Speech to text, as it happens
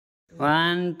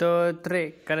1, 2,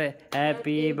 3, correct.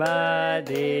 Happy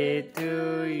birthday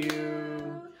to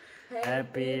you.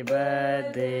 Happy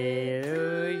birthday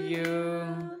to you.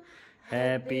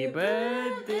 Happy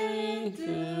birthday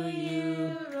to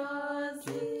you,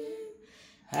 Rosie.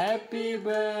 Happy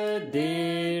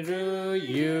birthday to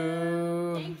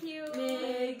you. Thank you.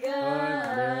 May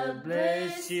God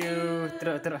bless you.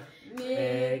 Terus.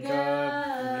 May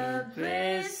God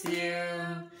bless you.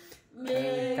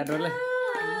 May Kado lah.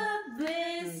 God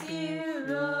bless you,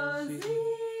 Rosie.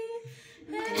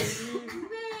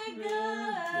 May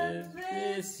God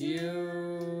bless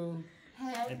you.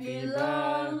 Happy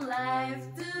long life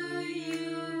to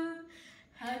you.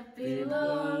 Happy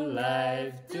long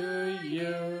life to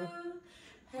you.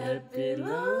 Happy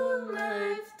long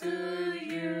life to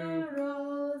you,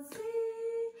 Rosie.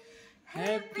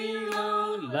 Happy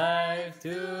long life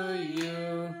to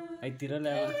you. Ay, tira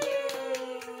lang.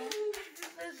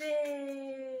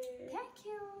 Thank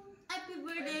you. Happy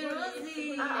birthday,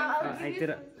 Rosie. Ay,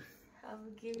 tira. I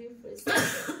will give you first.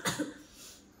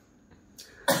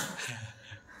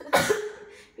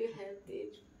 You have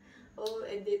it. Oh,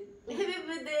 I did. Happy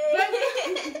birthday.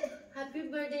 Happy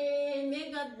birthday.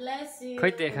 May God bless you.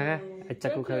 Khơi tệ khá. Ay,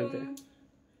 chắc cũng khơi tệ.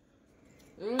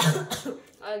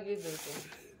 I'll give it to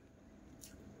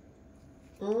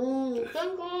you.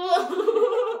 Thank you.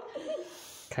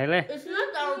 Khai lên. It's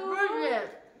not our birthday.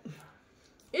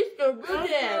 It's your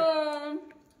birthday.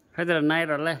 Khai tệ là nay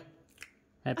rồi lên.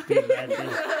 Happy birthday.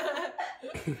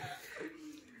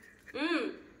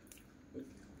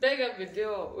 Take a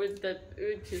video with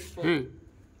his phone.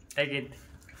 Take it.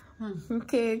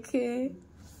 Okay.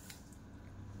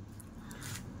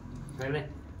 Khai lên.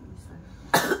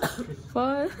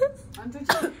 First. 1, 2,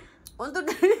 3. 1, 2,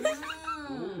 3.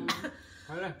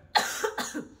 Khai lên.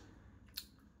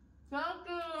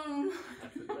 Welcome.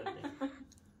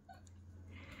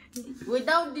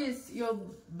 Without this, your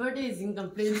birthday is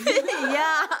incomplete.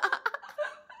 Yeah.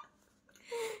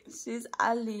 She's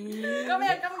Ali. Come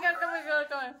here.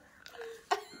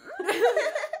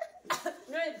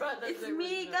 It's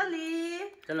me, Kali.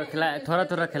 चलो खिला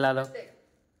थोड़ा खिला लो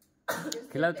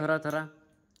खिलाओ थोड़ा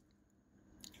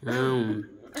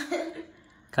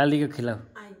खाली को खिलाओ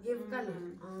I give Kali.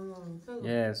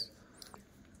 Yes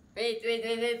Wait.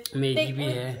 Maggi भी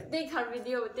है Take her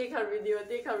video.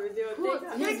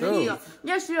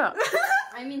 Yeah, sure.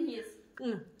 I mean his.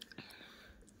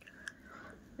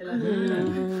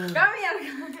 Come here.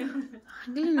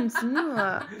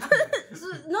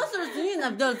 No, sir.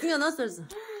 No, sir.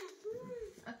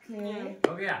 Okay.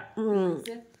 हो गया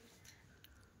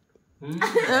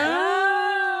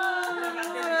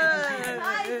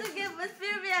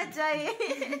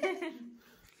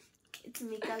It's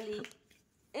me, Kali.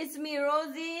 It's me,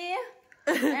 Rosie.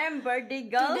 I'm birthday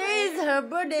girl. Today is her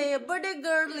birthday. Birthday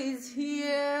girl is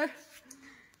here.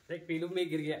 देख पीलू में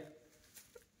गिर गया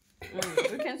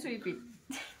We can sweep it.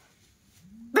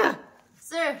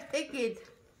 Sir, take it.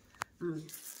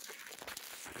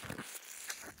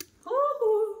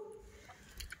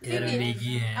 यार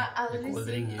Maggi है cold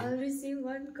drink है I'll receive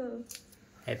one call.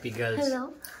 Happy girls Hello.